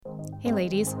Hey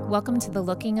ladies, welcome to the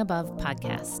Looking Above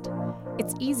podcast.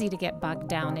 It's easy to get bogged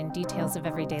down in details of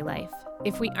everyday life.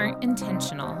 If we aren't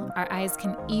intentional, our eyes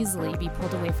can easily be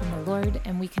pulled away from the Lord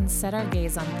and we can set our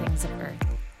gaze on things of earth.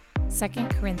 2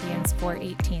 Corinthians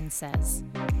 4:18 says,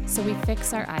 "So we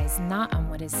fix our eyes not on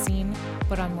what is seen,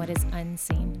 but on what is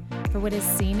unseen. For what is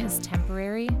seen is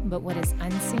temporary, but what is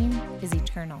unseen is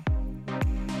eternal."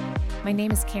 My name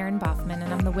is Karen Boffman,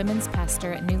 and I'm the women's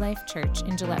pastor at New Life Church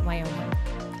in Gillette, Wyoming.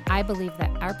 I believe that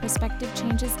our perspective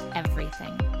changes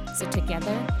everything. So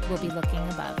together, we'll be looking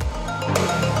above.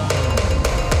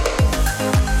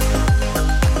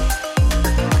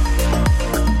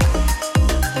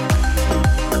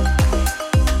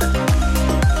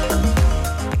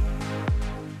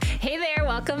 Hey there,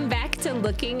 welcome back to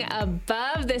Looking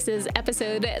Above. This is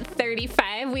episode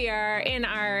 35. We are in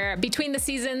our Between the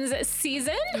Seasons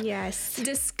season. Yes.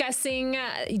 Discussing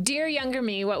Dear Younger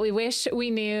Me, what we wish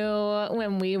we knew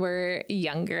when we were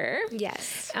younger.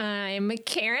 Yes. I'm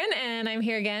Karen, and I'm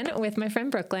here again with my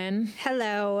friend Brooklyn.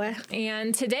 Hello.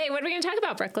 And today, what are we going to talk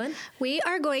about, Brooklyn? We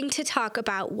are going to talk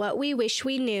about what we wish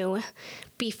we knew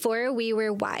before we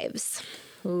were wives.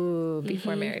 Ooh,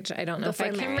 before marriage. I don't know Before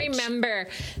if I can marriage. remember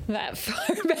that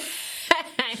far back.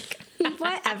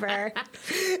 Whatever.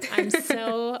 I'm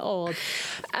so old.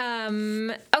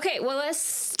 Okay, well, let's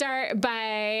start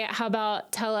by, how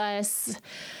about tell us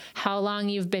how long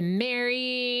you've been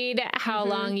married, how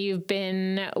long you've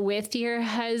been with your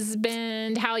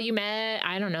husband, how you met,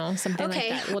 I don't know, something like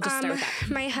that. We'll just start with that.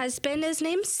 My husband is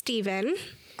named Steven.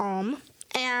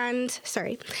 And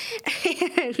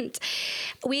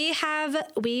we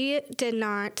did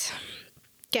not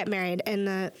get married in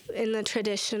the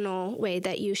traditional way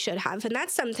that you should have. And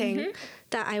that's something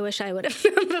that I wish I would have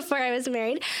known before I was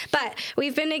married. But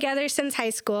we've been together since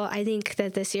high school. I think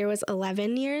that this year was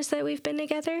 11 years that we've been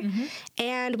together.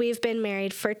 And we've been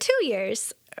married for 2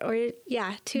 years, 2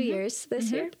 years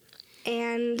this year.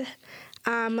 And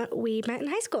we met in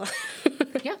high school.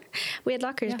 Yeah. We had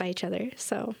lockers by each other.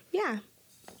 So, yeah.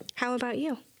 How about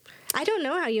you? I don't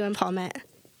know how you and Paul met.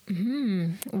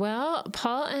 Well,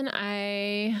 Paul and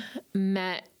I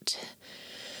met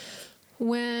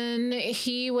when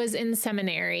he was in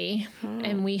seminary,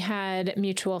 and we had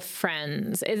mutual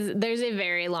friends. There's a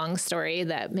very long story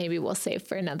that maybe we'll save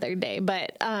for another day,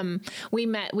 but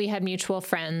we had mutual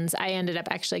friends. I ended up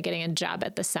actually getting a job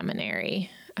at the seminary.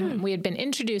 We had been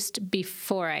introduced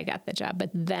before I got the job,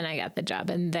 but then I got the job,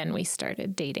 and then we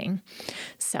started dating.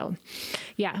 So,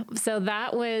 yeah. So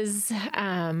that was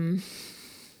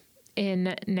in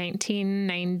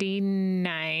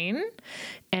 1999,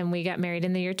 and we got married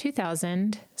in the year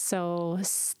 2000. So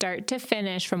start to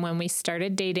finish, from when we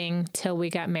started dating till we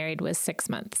got married, was 6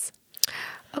 months.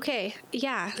 Okay,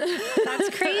 yeah,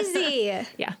 that's crazy.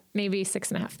 Yeah, maybe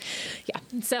 6.5. Yeah,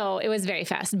 so it was very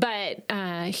fast. But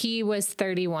he was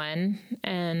 31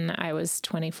 and I was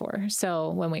 24. So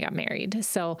when we got married,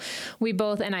 so we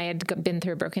both, and I had been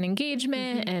through a broken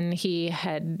engagement, and he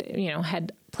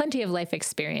had plenty of life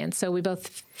experience. So we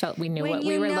both felt we knew what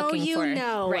we were looking for.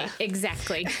 Right,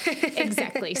 exactly,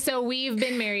 exactly. So we've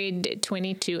been married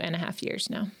 22 and a half years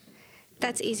now.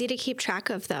 That's easy to keep track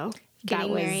of, though.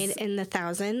 Getting married in the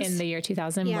thousands. In the year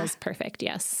 2000 was perfect,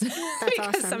 yes. That's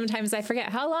awesome. Sometimes I forget,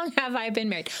 how long have I been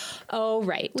married? Oh,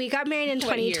 right. We got married in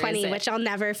 2020, which I'll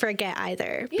never forget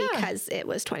either, because it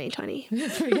was 2020.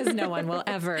 Because no one will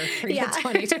ever forget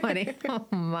 2020. Oh,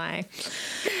 my.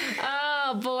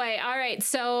 Oh, boy. All right.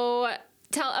 So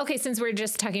since we're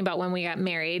just talking about when we got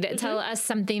married, tell us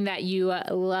something that you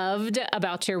loved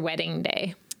about your wedding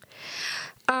day.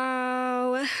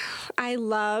 Oh, I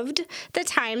loved the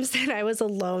times that I was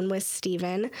alone with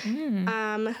Steven.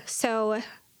 So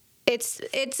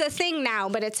it's a thing now,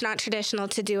 but it's not traditional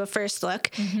to do a first look.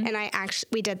 And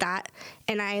we did that,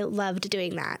 and I loved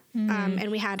doing that.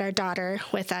 And we had our daughter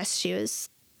with us. She was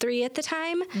 3 at the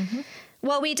time.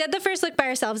 Well, we did the first look by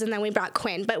ourselves, and then we brought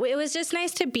Quinn, but it was just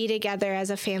nice to be together as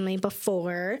a family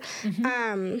before.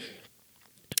 That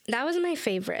was my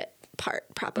favorite part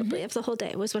probably of the whole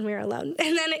day, was when we were alone.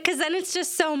 And then because then it's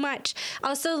just so much.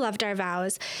 Also loved our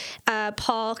vows.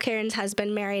 Paul, Karen's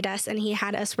husband, married us, and he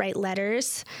had us write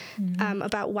letters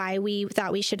about why we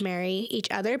thought we should marry each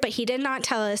other, but he did not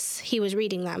tell us he was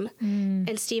reading them.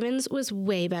 And Steven's was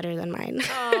way better than mine. And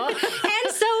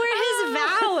so were his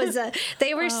vows.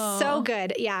 They were so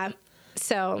good. Yeah.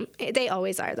 So they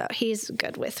always are, though. He's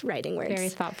good with writing words. Very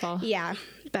thoughtful. Yeah.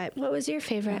 But what was your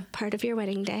favorite part of your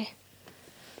wedding day?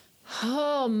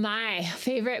 Oh, my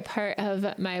favorite part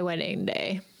of my wedding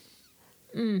day.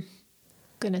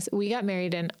 Goodness, we got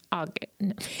married in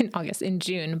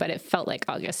June, but it felt like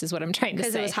August is what I'm trying to say.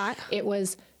 Because it was hot? It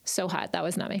was so hot. That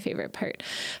was not my favorite part.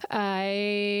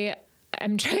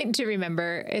 I'm trying to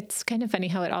remember. It's kind of funny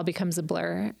how it all becomes a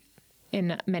blur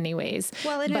in many ways.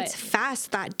 Well, and it's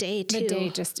fast that day too. The day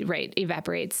just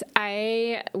evaporates.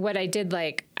 I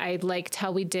liked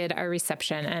how we did our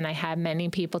reception, and I had many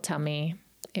people tell me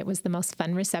it was the most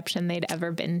fun reception they'd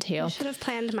ever been to. I should have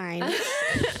planned mine.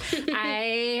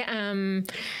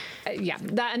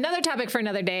 Another topic for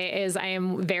another day is I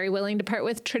am very willing to part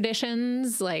with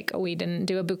traditions. Like we didn't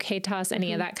do a bouquet toss,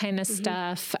 any of that kind of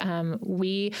stuff.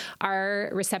 Our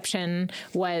reception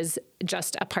was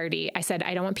just a party. I said,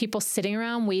 I don't want people sitting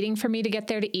around waiting for me to get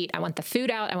there to eat. I want the food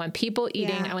out. I want people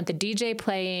eating. I want the DJ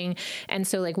playing. And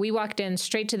so like we walked in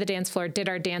straight to the dance floor, did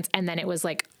our dance, and then it was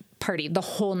like party. The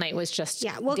whole night was just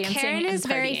dancing Karen is a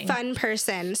very fun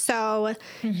person. So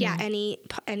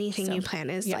anything you plan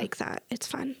is like that. It's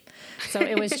fun. So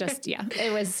it was just,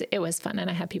 it was fun. And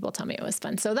I had people tell me it was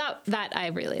fun. So that I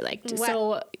really liked.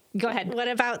 So go ahead. What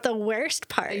about the worst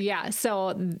part? Yeah.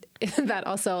 So that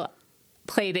also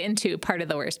played into part of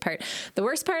the worst part. The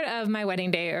worst part of my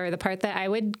wedding day, or the part that I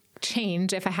would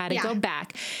change if I had to go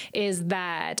back, is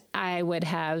that I would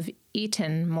have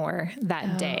eaten more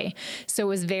that day. So it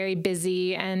was very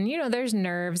busy, and there's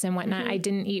nerves and whatnot. I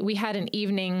didn't eat. We had an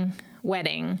evening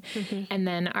wedding, and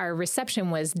then our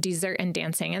reception was dessert and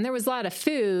dancing, and there was a lot of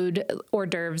food, hors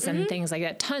d'oeuvres and things like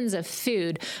that, tons of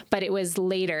food, but it was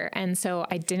later, and so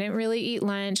I didn't really eat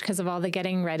lunch because of all the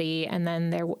getting ready. And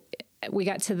then we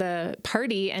got to the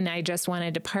party, and I just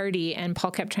wanted to party, and Paul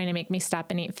kept trying to make me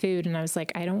stop and eat food. And I was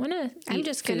like, I don't want to eat I'm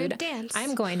just going to dance.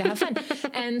 I'm going to have fun.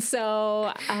 And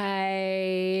so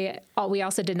we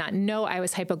also did not know I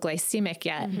was hypoglycemic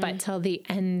yet, but till the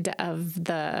end of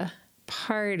the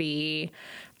party,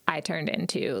 I turned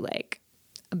into like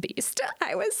a beast.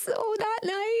 I was so not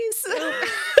nice.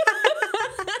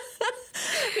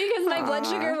 Because my blood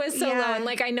sugar was so low. And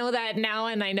like, I know that now,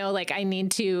 and I know like I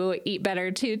need to eat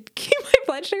better to keep my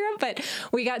blood sugar up. But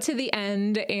we got to the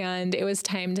end, and it was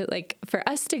time for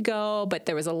us to go, but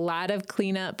there was a lot of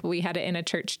cleanup. We had it in a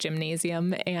church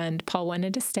gymnasium, and Paul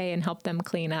wanted to stay and help them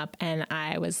clean up. And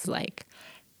I was like,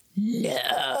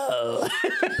 no.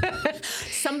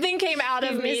 Something came out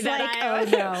of me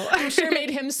that I'm sure made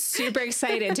him super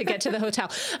excited to get to the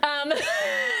hotel. And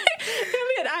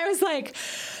I was like,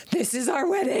 this is our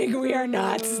wedding. We are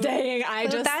not staying.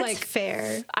 That's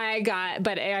fair. I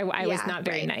was not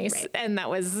very nice. Right. And that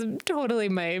was totally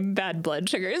my bad blood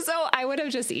sugar. So I would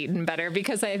have just eaten better,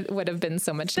 because I would have been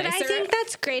so much nicer. But I think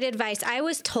that's great advice. I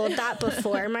was told that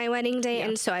before my wedding day.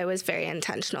 And so I was very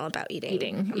intentional about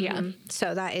eating. Yeah.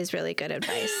 So that is really good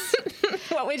advice.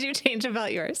 What would you change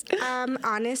about yours?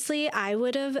 Honestly, I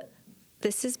would have...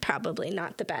 This is probably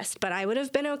not the best, but I would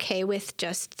have been okay with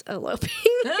just eloping.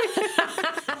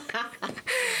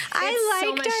 I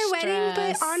liked our wedding,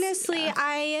 but honestly,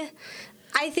 I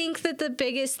think that the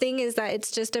biggest thing is that it's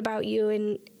just about you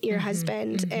and your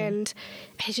husband, and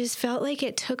I just felt like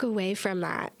it took away from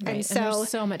that. Right. And there's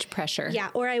so much pressure. Yeah,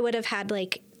 or I would have had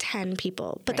like 10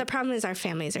 people. But the problem is our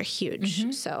families are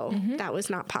huge, so that was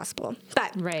not possible.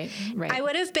 But I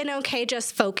would have been okay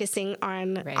just focusing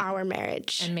on our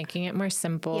marriage. And making it more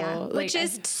simple. Yeah, which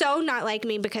is so not like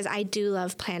me, because I do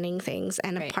love planning things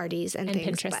and parties and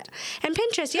things. Pinterest. And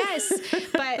Pinterest, yes.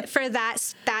 But for that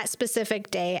specific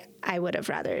day, I would have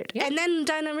rather. Yeah. And then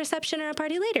done a reception or a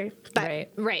party later.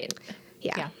 But, right.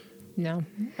 Yeah. No,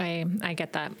 I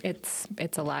get that. It's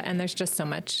a lot. And there's just so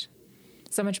much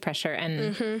pressure,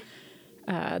 and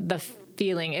the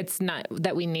feeling, it's not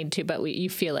that we need to, but you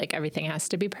feel like everything has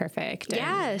to be perfect.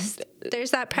 Yes.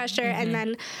 There's that pressure. And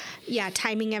then,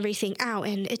 timing everything out.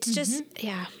 And it's just,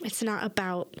 it's not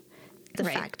about the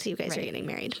fact you guys are getting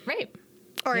married. Right.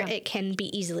 Or it can be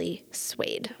easily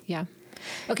swayed. Yeah.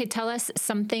 Okay, tell us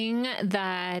something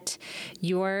that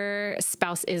your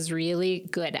spouse is really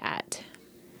good at.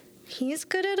 He's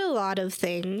good at a lot of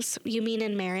things. You mean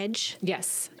in marriage?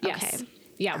 Yes. Okay.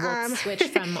 Yeah, we'll switch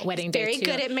from wedding day to... Very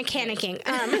good at mechanicking.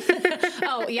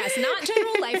 Oh, yes, not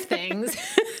general life things.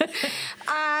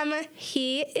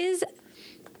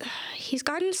 He's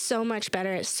gotten so much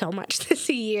better at so much this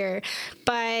year,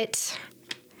 but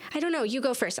I don't know. You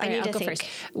go first. I need to think. First.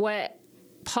 What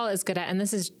Paul is good at, and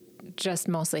this is just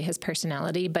mostly his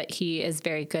personality, but he is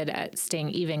very good at staying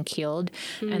even-keeled.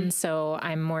 And so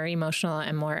I'm more emotional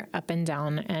and more up and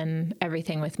down, and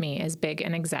everything with me is big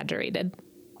and exaggerated.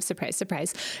 Surprise,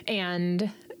 surprise. And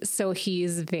So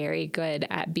he's very good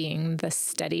at being the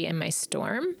steady in my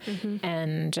storm,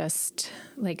 and just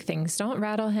like things don't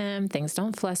rattle him, things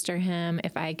don't fluster him.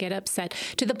 If I get upset,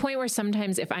 to the point where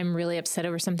sometimes if I'm really upset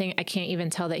over something, I can't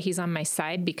even tell that he's on my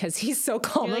side because he's so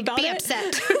calm about be it.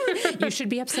 upset. You should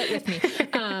be upset with me.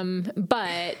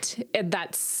 But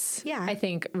that's, I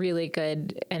think, really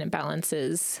good, and it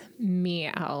balances me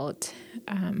out,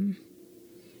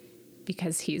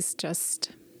 because he's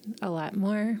just a lot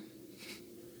more.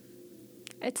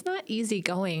 It's not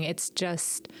easygoing. It's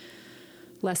just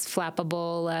less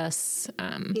flappable, less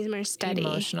He's more steady,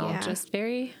 emotional, just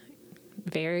very,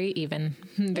 very even,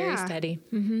 very steady.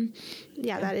 Mm-hmm.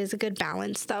 Yeah, that is a good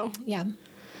balance, though. Yeah.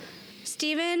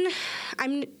 Steven,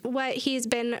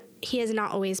 he has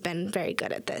not always been very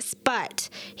good at this, but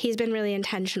he's been really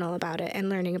intentional about it and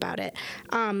learning about it.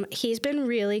 He's been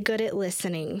really good at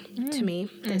listening to me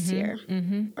this year,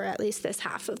 or at least this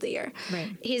half of the year.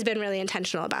 Right. He's been really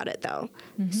intentional about it, though.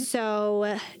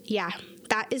 So, yeah,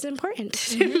 that is important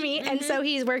to me. And so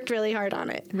he's worked really hard on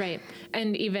it. Right.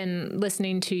 And even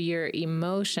listening to your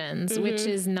emotions, which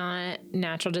is not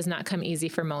natural, does not come easy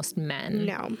for most men.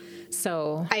 No.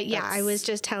 So I was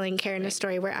just telling Karen a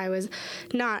story where I was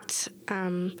not,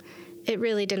 it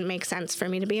really didn't make sense for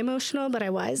me to be emotional, but I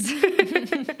was.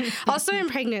 Also, I'm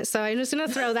pregnant, so I'm just going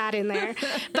to throw that in there.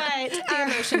 But the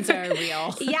emotions are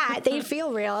real. Yeah, they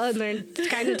feel real, and they're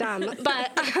kind of dumb.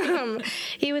 But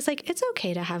he was like, it's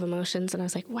okay to have emotions. And I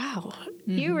was like, wow,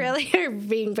 you really are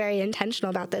being very intentional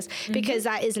about this, because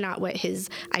that is not what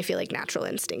I feel like, natural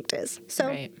instinct is.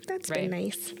 So that's been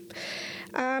nice.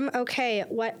 Okay,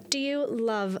 what do you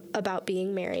love about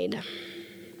being married?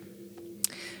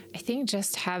 I think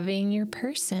just having your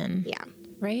person. Yeah.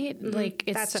 Right? Like,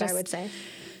 it's that's what I would say.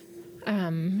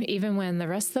 Even when the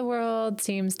rest of the world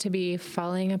seems to be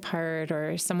falling apart,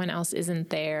 or someone else isn't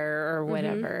there, or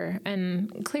whatever.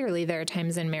 And clearly there are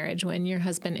times in marriage when your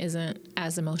husband isn't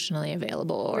as emotionally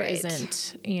available, or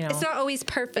isn't, it's not always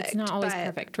perfect. It's not always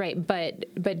perfect. Right.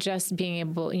 But just being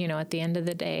able, at the end of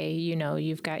the day,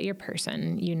 you've got your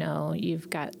person, you've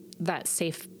got that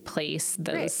safe place,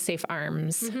 those safe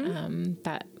arms,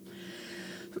 that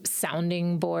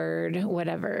sounding board,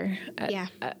 whatever.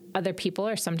 Other people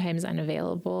are sometimes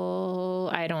unavailable.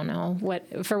 I don't know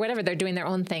for whatever, they're doing their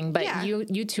own thing, but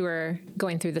you two are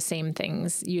going through the same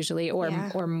things usually,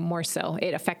 or more so.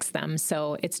 It affects them.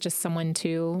 So it's just someone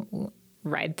to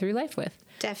ride through life with.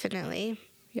 Definitely.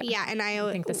 Yeah. And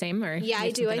I think the same, or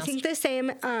I do. I think the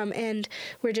same. And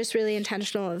we're just really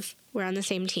intentional we're on the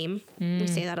same team. We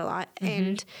say that a lot.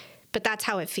 But that's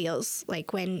how it feels,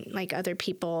 like when other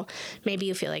people, maybe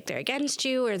you feel like they're against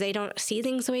you, or they don't see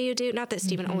things the way you do. Not that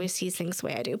Steven always sees things the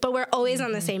way I do, but we're always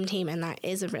on the same team, and that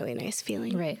is a really nice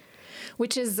feeling. Right.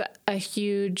 Which is a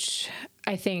huge,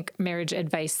 I think, marriage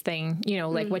advice thing,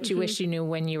 like what you wish you knew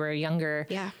when you were younger.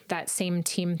 Yeah. That same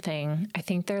team thing. I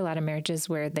think there are a lot of marriages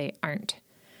where they aren't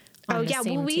on the same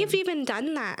team. We've even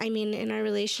done that, in our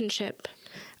relationship.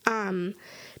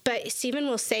 But Steven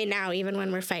will say now, even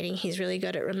when we're fighting, he's really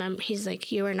good at he's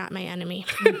like, you are not my enemy.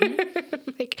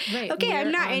 Okay,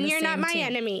 I'm not, and you're not my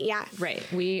enemy. Yeah. Right.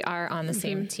 We are on the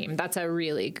same team. That's a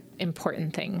really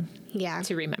important thing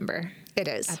to remember. It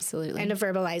is. Absolutely. And to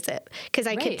verbalize it. Because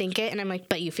I could think it, and I'm like,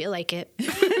 but you feel like it.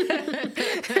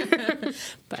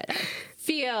 But I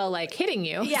feel like hitting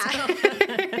you. Yeah.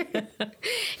 So.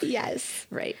 Yes.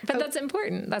 Right. But that's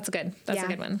important. That's good. That's a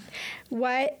good one.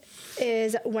 What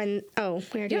is we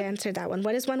already answered that one.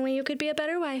 What is one way you could be a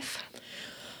better wife?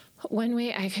 One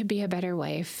way I could be a better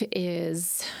wife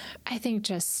is, I think,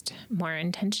 just more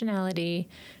intentionality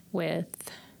with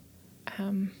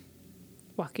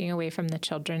walking away from the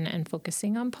children and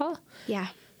focusing on Paul. Yeah.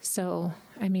 So,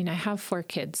 I have 4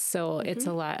 kids, so it's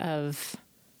a lot of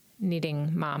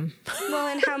needing mom. Well,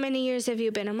 and how many years have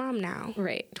you been a mom now?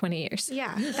 Right, 20 years.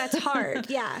 Yeah, that's hard.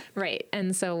 Yeah. Right.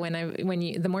 And so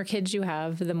the more kids you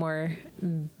have, the more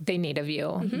they need of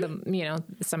you.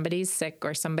 Somebody's sick,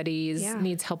 or somebody's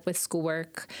needs help with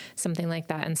schoolwork, something like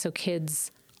that. And so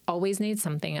kids always need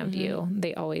something of you.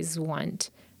 They always want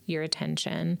your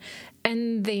attention,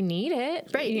 and they need it.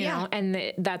 Right. You know,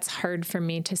 and that's hard for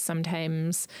me to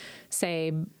sometimes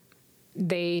say.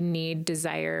 They need,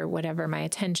 desire, whatever, my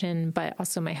attention, but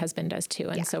also my husband does too.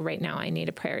 And so right now I need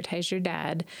to prioritize your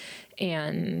dad,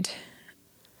 and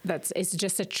it's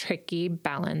just a tricky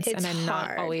balance. And I'm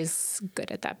not always good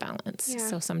at that balance. Yeah.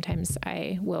 So sometimes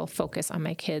I will focus on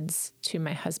my kids to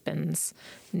my husband's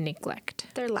neglect.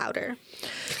 They're louder.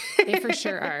 They for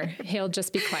sure are. He'll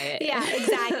just be quiet. Yeah,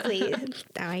 exactly.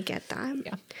 I get that.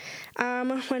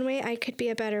 Yeah. One way I could be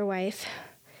a better wife.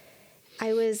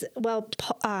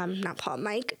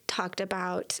 Mike talked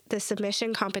about the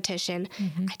submission competition.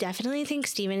 I definitely think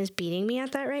Steven is beating me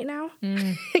at that right now.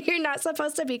 You're not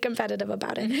supposed to be competitive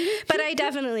about it, but I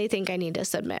definitely think I need to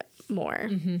submit more.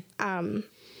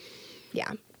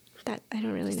 That I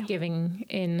don't really know. Giving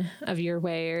in of your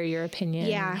way or your opinion.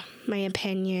 Yeah, my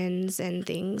opinions and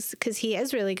things, because he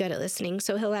is really good at listening,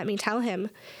 so he'll let me tell him.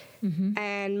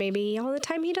 And maybe all the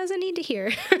time he doesn't need to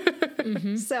hear.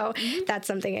 So that's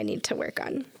something I need to work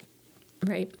on.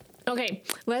 Right. Okay.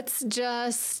 Let's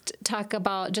just talk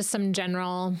about just some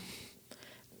general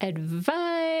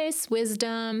advice,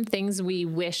 wisdom, things we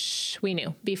wish we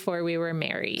knew before we were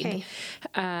married. Okay.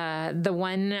 The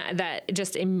one that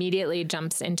just immediately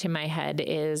jumps into my head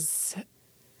is,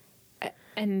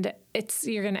 and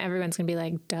everyone's gonna be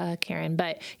like, duh, Karen,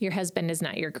 but your husband is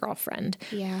not your girlfriend.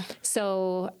 Yeah.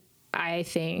 So I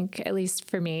think, at least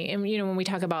for me, and when we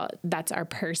talk about that's our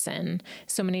person,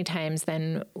 so many times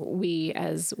then we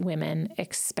as women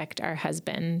expect our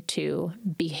husband to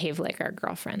behave like our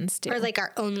girlfriends do. Or like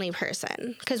our only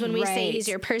person. Because when we say he's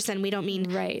your person, we don't mean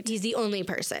he's the only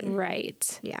person.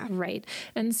 Right. Yeah. Right.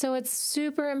 And so it's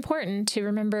super important to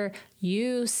remember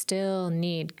you still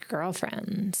need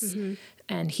girlfriends.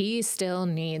 And he still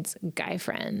needs guy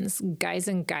friends. Guys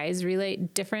and guys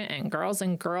relate different, and girls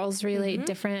relate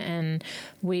different. And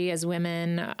we as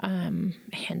women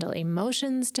handle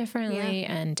emotions differently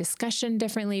and discussion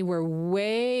differently. We're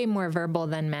way more verbal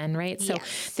than men, right? So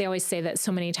they always say that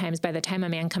so many times by the time a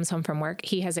man comes home from work,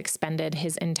 he has expended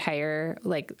his entire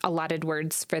allotted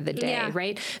words for the day,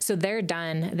 right? So they're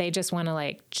done. They just want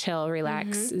to chill,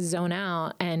 relax, zone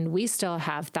out. And we still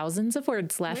have thousands of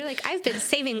words left. We're like, I've been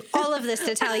saving all of this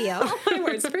to tell you. All my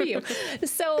words for you.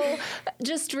 So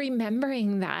just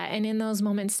remembering that. And in those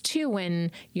moments too, when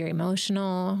you're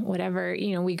emotional, whatever,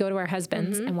 we go to our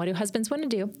husbands, and what do husbands want to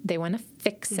do? They want to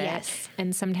fix it. Yes.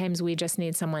 And sometimes we just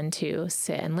need someone to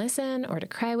sit and listen or to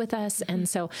cry with us. And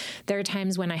so there are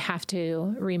times when I have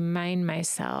to remind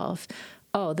myself,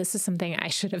 oh, this is something I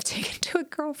should have taken to a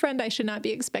girlfriend. I should not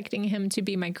be expecting him to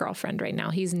be my girlfriend right now.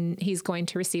 He's going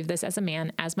to receive this as a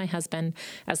man, as my husband,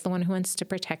 as the one who wants to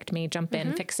protect me, jump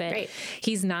in, fix it. Right.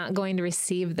 He's not going to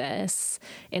receive this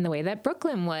in the way that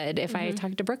Brooklyn would. If I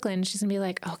talk to Brooklyn, she's gonna be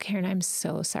like, oh, Karen, I'm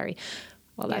so sorry.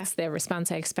 Well, that's the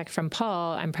response I expect from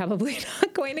Paul. I'm probably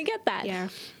not going to get that. Yeah.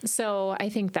 So I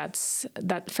think that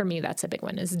for me, that's a big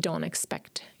one, is don't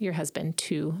expect your husband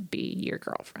to be your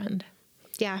girlfriend.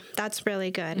 Yeah, that's really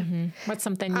good. What's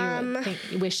something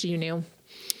you wish you knew?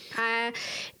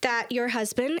 That your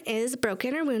husband is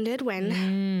broken or wounded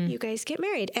when you guys get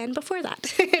married, and before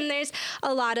that. And there's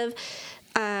a lot of,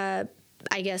 I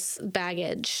guess,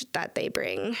 baggage that they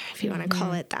bring, if you want to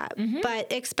call it that.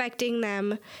 But expecting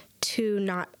them to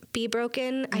not be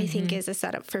broken, I think, is a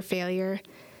setup for failure.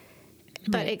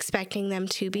 But expecting them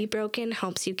to be broken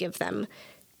helps you give them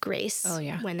grace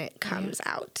when it comes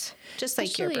out, just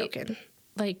like you're broken.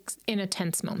 Like in a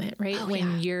tense moment, right?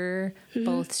 When you're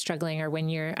both struggling, or when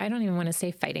you're, I don't even want to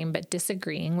say fighting, but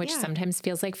disagreeing, which sometimes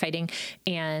feels like fighting,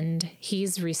 and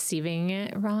he's receiving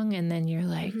it wrong. And then you're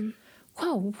like,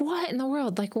 whoa, what in the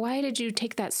world? Like, why did you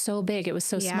take that so big? It was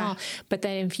so small. But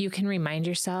then if you can remind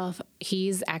yourself,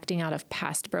 he's acting out of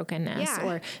past brokenness,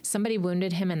 or somebody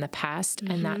wounded him in the past,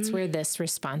 and that's where this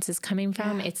response is coming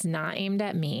from. It's not aimed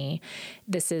at me.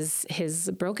 This is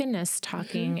his brokenness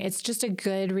talking. It's just a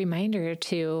good reminder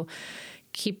to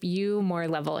keep you more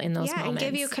level in those moments.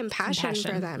 And give you compassion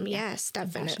for them. Yes,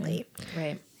 definitely.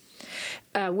 Right.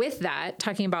 With that,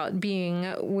 talking about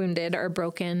being wounded or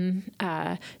broken,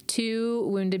 two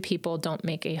wounded people don't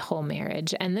make a whole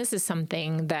marriage. And this is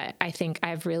something that I think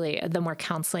the more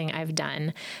counseling I've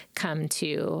done, come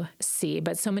to see.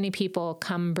 But so many people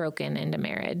come broken into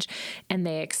marriage, and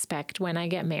they expect, when I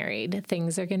get married,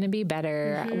 things are going to be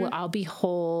better. I'll be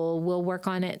whole. We'll work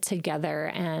on it together.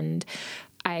 And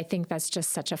I think that's just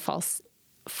such a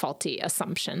faulty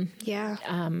assumption. Yeah.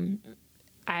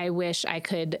 I wish I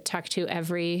could talk to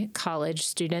every college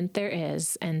student there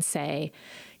is and say,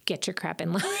 get your crap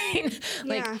in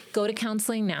line. Go to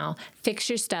counseling now, fix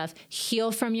your stuff,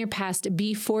 heal from your past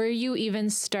before you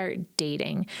even start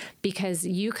dating, because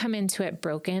you come into it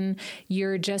broken.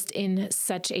 You're just in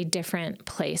such a different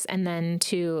place. And then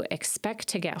to expect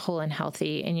to get whole and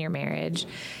healthy in your marriage,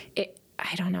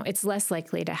 I don't know, it's less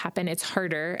likely to happen. It's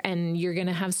harder, and you're going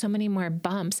to have so many more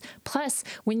bumps. Plus,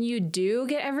 when you do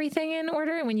get everything in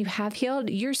order and when you have healed,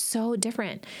 you're so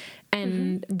different.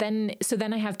 And then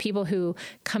I have people who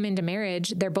come into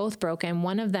marriage, they're both broken.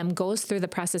 One of them goes through the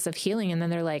process of healing, and then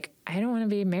they're like, I don't want to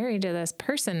be married to this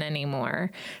person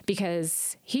anymore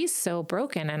because he's so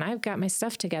broken and I've got my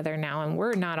stuff together now and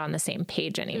we're not on the same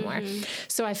page anymore.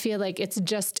 So I feel like it's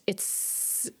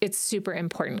super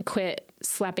important. Quit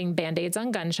slapping Band-Aids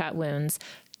on gunshot wounds.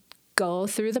 Go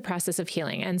through the process of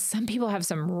healing. And some people have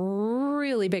some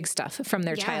really big stuff from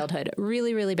their childhood,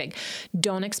 really, really big.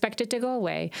 Don't expect it to go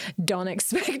away. Don't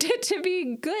expect it to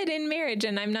be good in marriage.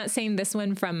 And I'm not saying this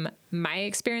one from my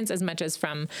experience as much as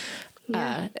from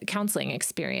counseling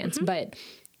experience, but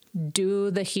do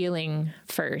the healing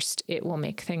first. It will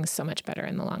make things so much better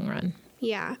in the long run.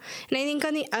 Yeah. And I think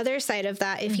on the other side of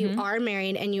that, if you are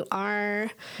married and you are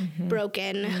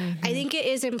broken, I think it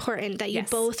is important that you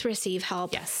both receive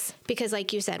help. Yes. Because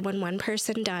like you said, when one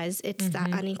person does, it's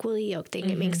that unequally yoked thing.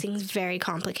 It makes things very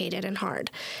complicated and hard.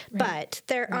 Right. But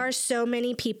there are so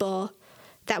many people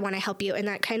that want to help you. And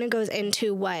that kind of goes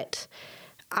into what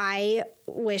I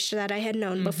wish that I had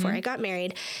known before I got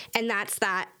married. And that's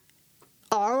that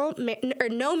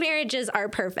no marriages are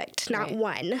perfect, not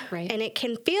one. Right. And it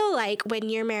can feel like when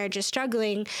your marriage is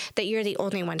struggling that you're the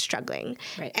only one struggling.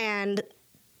 Right. And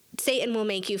Satan will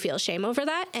make you feel shame over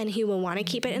that, and he will want to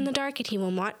keep it in the dark, and he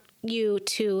will want you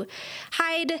to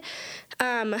hide.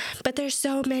 But there's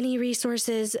so many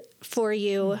resources for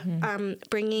you.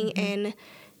 Bringing in,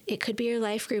 it could be your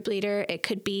life group leader, it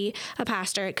could be a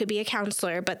pastor, it could be a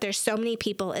counselor, but there's so many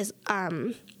people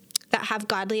that have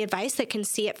godly advice that can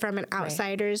see it from an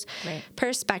outsider's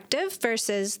perspective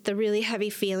versus the really heavy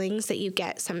feelings that you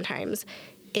get sometimes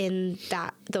in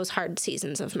those hard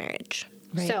seasons of marriage.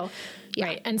 Right. So,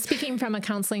 right. And speaking from a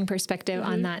counseling perspective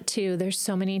on that too, there's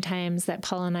so many times that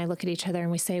Paula and I look at each other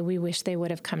and we say, we wish they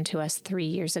would have come to us 3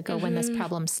 years ago when this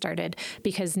problem started,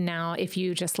 because now if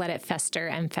you just let it fester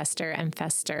and fester and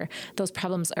fester, those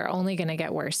problems are only going to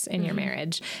get worse in your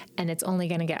marriage, and it's only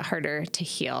going to get harder to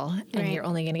heal, and you're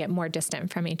only going to get more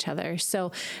distant from each other.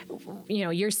 So,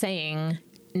 you're saying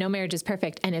no marriage is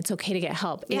perfect, and it's okay to get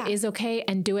help. Yeah. It is okay,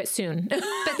 and do it soon. But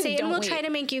Satan will try to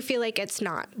make you feel like it's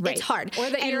not. Right. It's hard. Or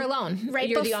that you're alone. Right.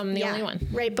 You're the only one.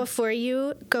 Right before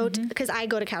you go, because I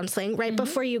go to counseling, right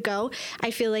before you go,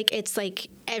 I feel like it's like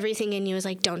everything in you is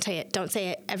like, don't say it, don't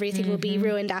say it. Everything will be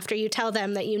ruined after you tell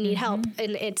them that you need help,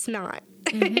 and it's not.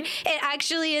 It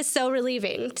actually is so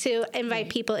relieving to invite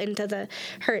people into the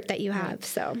hurt that you have.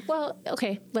 So, well,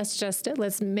 okay,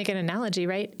 let's make an analogy,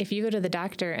 right? If you go to the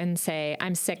doctor and say,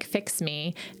 I'm sick, fix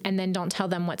me, and then don't tell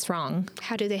them what's wrong.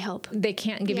 How do they help? They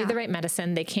can't give you the right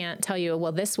medicine. They can't tell you,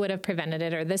 well, this would have prevented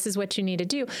it, or this is what you need to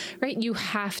do, right? You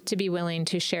have to be willing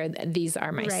to share, these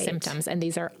are my symptoms, and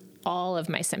these are all of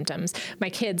my symptoms. My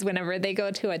kids, whenever they go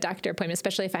to a doctor appointment,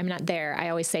 especially if I'm not there, I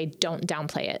always say, don't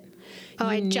downplay it. Oh,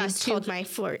 I just told my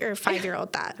 4 or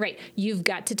 5-year-old that. Right. You've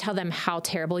got to tell them how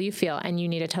terrible you feel, and you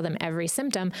need to tell them every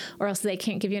symptom, or else they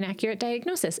can't give you an accurate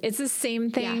diagnosis. It's the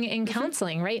same thing in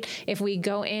counseling, right? If we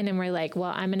go in and we're like,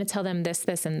 well, I'm going to tell them this,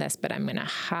 this, and this, but I'm going to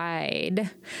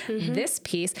hide this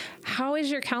piece. How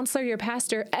is your counselor, your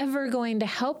pastor, ever going to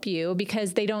help you,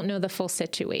 because they don't know the full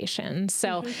situation?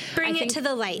 So bring it to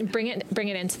the light. Bring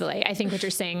it into the light. I think what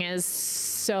you're saying is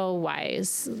so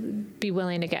wise. Be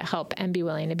willing to get help and be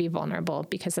willing to be vulnerable,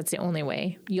 because that's the only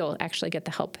way you'll actually get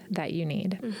the help that you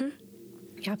need.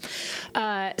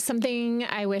 Yeah. Something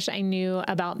I wish I knew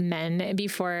about men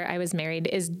before I was married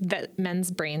is that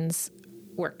men's brains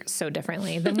work so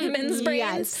differently than women's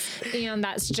brains. And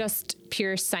that's just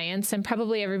pure science. And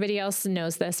probably everybody else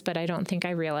knows this, but I don't think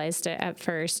I realized it at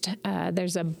first.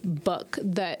 There's a book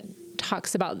that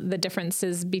talks about the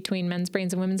differences between men's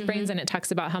brains and women's brains, and it talks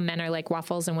about how men are like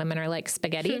waffles and women are like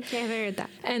spaghetti. Yeah, I've heard that.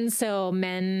 And so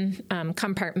men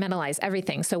compartmentalize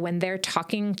everything. So when they're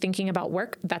thinking about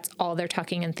work, that's all they're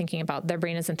talking and thinking about. Their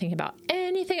brain isn't thinking about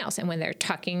anything else. And when they're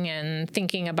talking and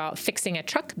thinking about fixing a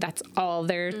truck, that's all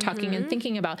they're talking and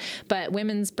thinking about. But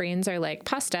women's brains are like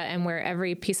pasta, and where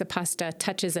every piece of pasta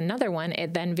touches another one,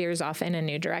 it then veers off in a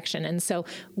new direction. And so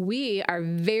we are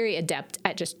very adept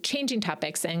at just changing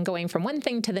topics and going from one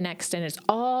thing to the next, and it's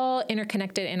all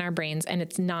interconnected in our brains, and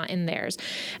it's not in theirs.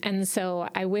 And so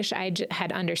I wish I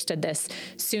had understood this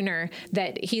sooner,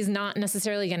 that he's not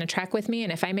necessarily going to track with me,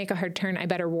 and if I make a hard turn, I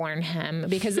better warn him,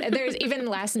 because there's even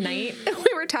last night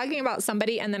we were talking about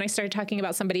somebody, and then I started talking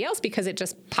about somebody else because it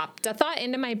just popped a thought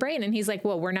into my brain, and he's like,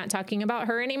 well, we're not talking about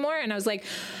her anymore. And I was like,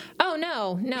 oh,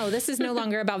 no, this is no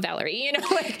longer about Valerie,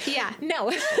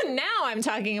 no, now I'm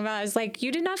talking about, I was like,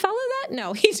 you did not follow that?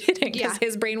 No, he didn't, because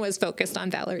his brain was focused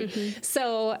on Valerie.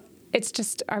 So it's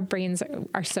just our brains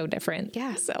are so different.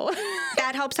 Yeah. So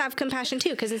that helps have compassion too,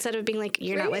 because instead of being like,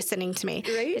 you're not listening to me,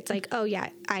 right? It's like, oh yeah,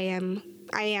 I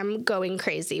am going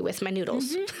crazy with my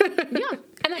noodles. Yeah.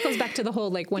 And that goes back to the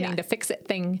whole like wanting to fix it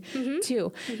thing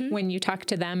too. When you talk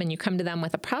to them and you come to them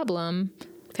with a problem,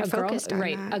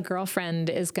 a girlfriend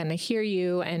is going to hear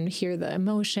you and hear the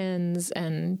emotions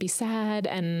and be sad.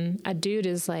 And a dude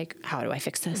is like, how do I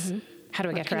fix this? How do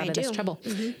I get her out of this trouble?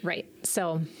 Right.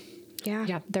 So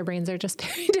yeah, their brains are just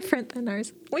very different than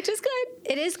ours, which is good.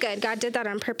 It is good. God did that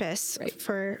on purpose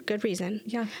for good reason.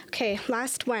 Yeah. Okay.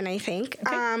 Last one, I think.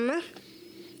 Okay.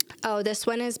 This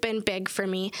one has been big for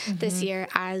me this year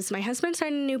as my husband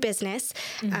started a new business.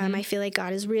 I feel like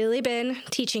God has really been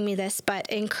teaching me this, but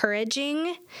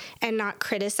encouraging and not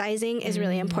criticizing is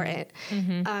really important.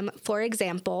 For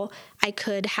example, I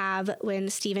could have, when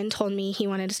Stephen told me he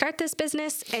wanted to start this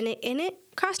business, and it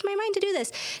crossed my mind to do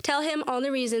this, tell him all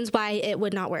the reasons why it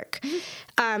would not work.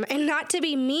 And not to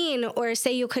be mean or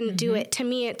say you couldn't do it. To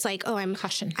me, it's like, oh, I'm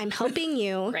helping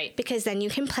you because then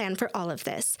you can plan for all of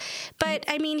this. But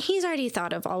I mean, he's already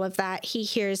thought of all of that. He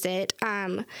hears it.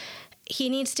 He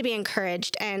needs to be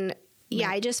encouraged. And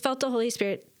I just felt the Holy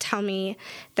Spirit tell me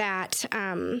that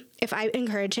if I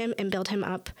encourage him and build him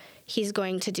up, he's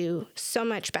going to do so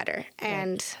much better.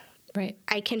 And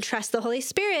I can trust the Holy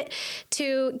Spirit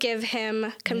to give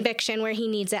him conviction where he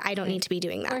needs it. I don't need to be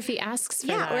doing that. Or if he asks for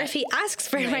that. Or if he asks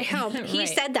for my help. He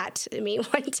said that to me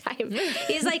one time.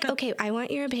 He's like, okay, I want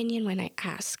your opinion when I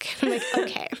ask. I'm like,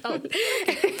 okay.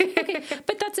 Okay.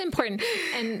 But that's important.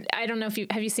 And I don't know if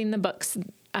have you seen the books,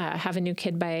 Have a New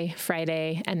Kid by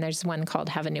Friday? And there's one called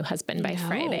Have a New Husband by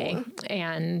Friday.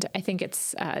 And I think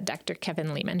it's Dr.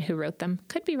 Kevin Lehman who wrote them.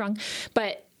 Could be wrong.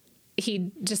 But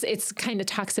it's kind of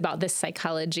talks about this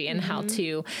psychology and how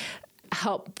to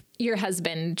help your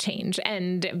husband change.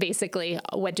 And basically,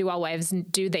 what do all wives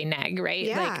do? They nag, right?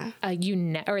 Yeah. Like, you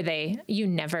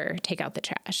never take out the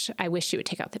trash. I wish you would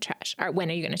take out the trash. Or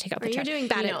when are you going to take out the trash? You're doing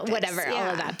bad at this. Whatever,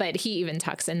 all of that. But he even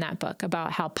talks in that book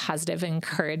about how positive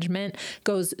encouragement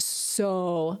goes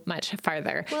so much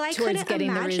farther towards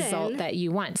getting the result that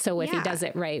you want. So if he does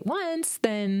it right once,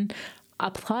 then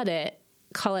applaud it.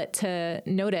 Call it to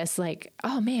notice, like,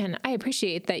 oh man, I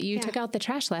appreciate that you took out the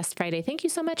trash last Friday. Thank you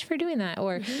so much for doing that,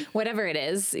 or whatever it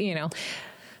is,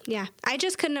 Yeah. I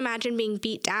just couldn't imagine being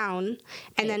beat down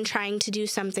and then trying to do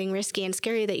something risky and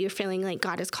scary that you're feeling like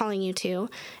God is calling you to.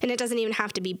 And it doesn't even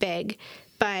have to be big,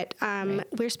 but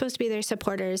we're supposed to be their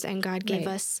supporters, and God gave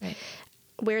us,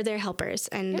 we're their helpers,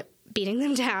 and beating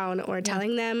them down or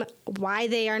telling them why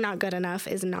they are not good enough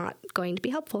is not going to be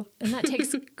helpful. And that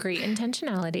takes great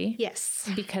intentionality. Yes.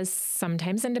 Because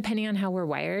sometimes, and depending on how we're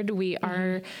wired, we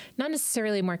are not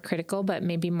necessarily more critical, but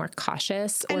maybe more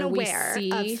cautious and aware we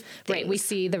see, of things. We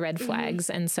see the red flags.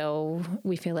 And so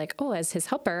we feel like, oh, as his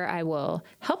helper, I will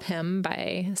help him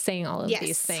by saying all of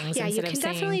these things. Yeah, you can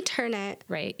definitely turn it.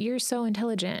 Right. You're so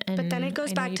intelligent. And but then it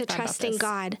goes back to trusting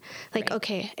God. Like,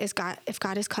 okay, if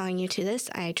God is calling you to this,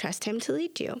 I trust him to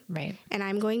lead you. Right. And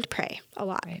I'm going to pray a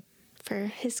lot for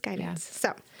his guidance.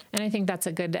 So, and I think that's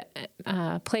a good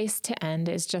place to end,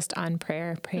 is just on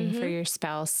prayer, praying for your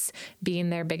spouse, being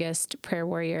their biggest prayer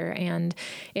warrior. And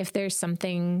if there's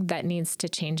something that needs to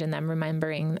change in them,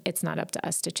 remembering it's not up to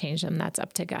us to change them, that's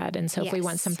up to God. And so if we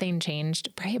want something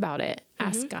changed, pray about it.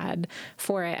 Ask God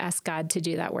for it. Ask God to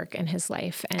do that work in his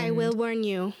life. And I will warn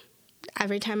you,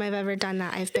 every time I've ever done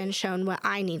that, I've been shown what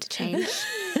I need to change.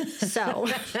 So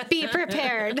be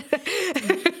prepared.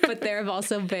 But there have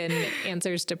also been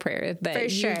answers to prayer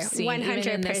that you've seen 100%. Even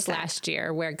in this last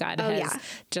year, where God has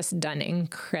just done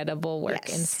incredible work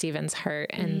in Stephen's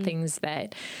heart and things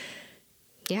that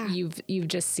you've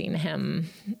just seen him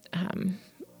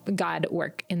God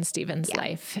work in Stephen's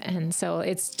life. And so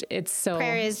it's so...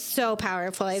 Prayer is so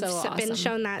powerful. I've been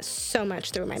shown that so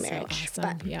much through my marriage. So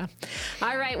awesome. Yeah.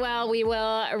 All right. Well, we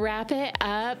will wrap it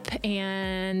up.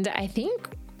 And I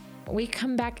think we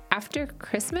come back after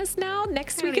Christmas now.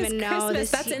 Next week is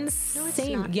Christmas. That's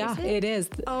insane. No, it is.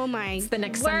 Oh my It's the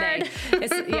next Sunday.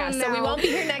 So we won't be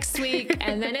here next week,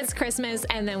 and then it's Christmas,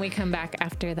 and then we come back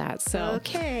after that. So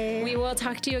we will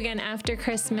talk to you again after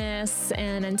Christmas,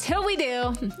 and until we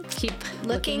do, keep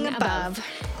looking above.